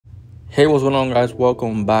Hey, what's going on, guys?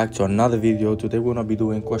 Welcome back to another video. Today we're going to be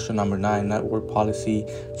doing question number 9, network policy.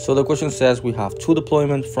 So the question says we have two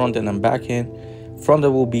deployments, front end and back end. Front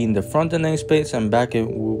end will be in the front end namespace and back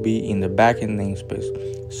end will be in the back end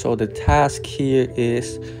namespace. So the task here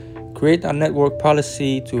is create a network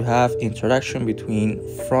policy to have interaction between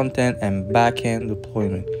front end and back end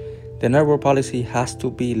deployment. The network policy has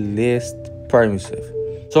to be list permissive.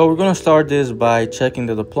 So we're going to start this by checking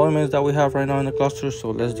the deployments that we have right now in the cluster.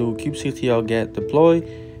 So let's do kubectl get deploy,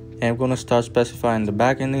 and we're going to start specifying the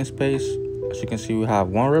backend namespace. As you can see, we have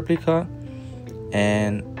one replica,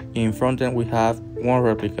 and in front end we have one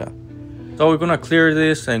replica. So we're going to clear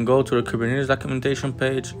this and go to the Kubernetes documentation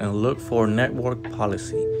page and look for network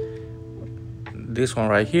policy. This one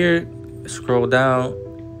right here, scroll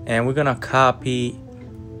down, and we're going to copy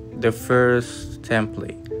the first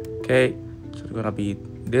template. Okay, so it's going to be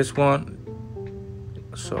this one.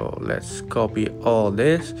 So let's copy all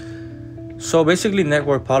this. So basically,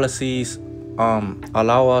 network policies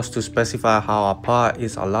allow us to specify how a pod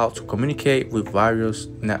is allowed to communicate with various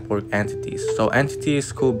network entities. So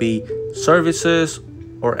entities could be services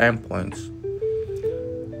or endpoints.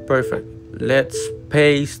 Perfect. Let's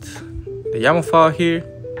paste the YAML file here.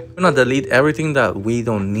 I'm gonna delete everything that we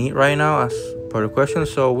don't need right now as per the question.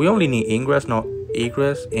 So we only need ingress, not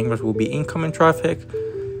egress. Ingress will be incoming traffic.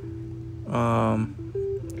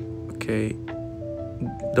 Okay,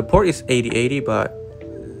 the port is 8080, but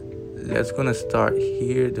let's gonna start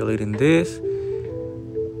here deleting this.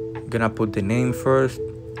 Gonna put the name first,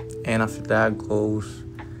 and after that goes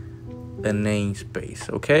the namespace.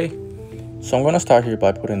 Okay, so I'm gonna start here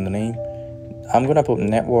by putting the name. I'm gonna put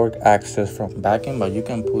network access from backend, but you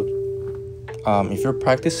can put if you're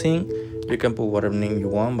practicing, you can put whatever name you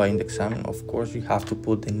want. By indexing, of course, you have to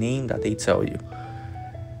put the name that they tell you.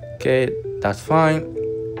 Okay, that's fine.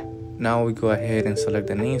 Now we go ahead and select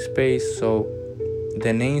the namespace. So the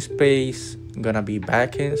namespace gonna be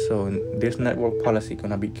backend. So this network policy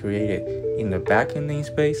gonna be created in the backend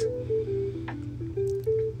namespace.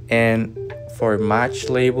 And for match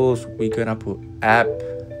labels, we're gonna put app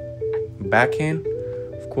backend,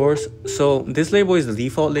 of course. So this label is the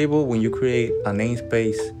default label when you create a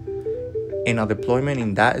namespace in a deployment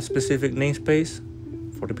in that specific namespace.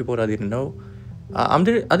 For the people that didn't know. I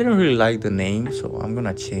didn't really like the name, so I'm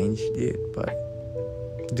gonna change it, but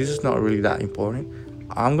this is not really that important.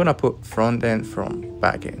 I'm gonna put front end from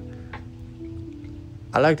back end.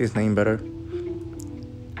 I like this name better.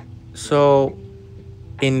 So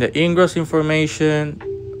in the ingress information,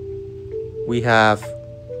 we have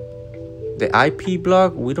the IP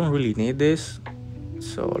block. We don't really need this,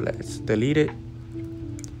 so let's delete it.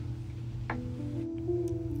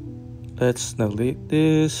 Let's delete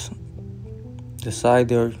this.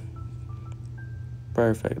 Decider.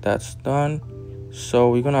 Perfect, that's done. So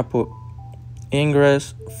we're gonna put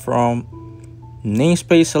ingress from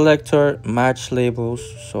namespace selector match labels.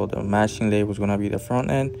 So the matching label is gonna be the front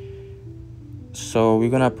end. So we're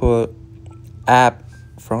gonna put app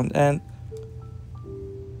front end.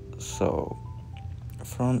 So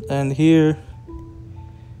front end here,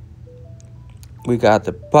 we got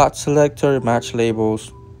the bot selector match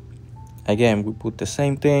labels. Again, we put the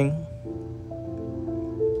same thing.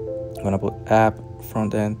 I'm gonna put app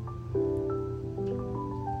front end,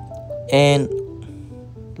 and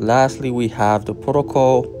lastly we have the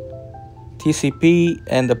protocol TCP,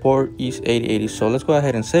 and the port is 8080. So let's go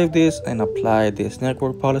ahead and save this and apply this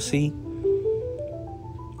network policy.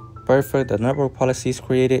 Perfect, the network policy is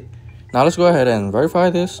created. Now let's go ahead and verify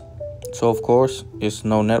this. So of course it's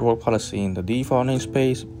no network policy in the default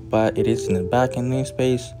namespace, but it is in the backend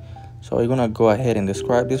namespace. So we're gonna go ahead and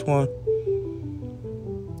describe this one.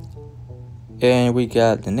 And we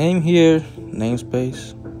got the name here,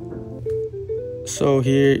 namespace. So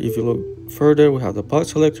here, if you look further, we have the pod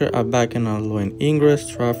selector at backend allowing ingress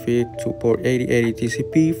traffic to port 8080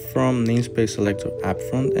 TCP from namespace selector app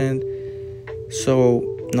front end. So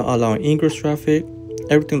not allowing ingress traffic.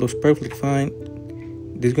 Everything looks perfectly fine.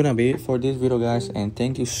 This is gonna be it for this video, guys, and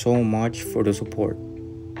thank you so much for the support.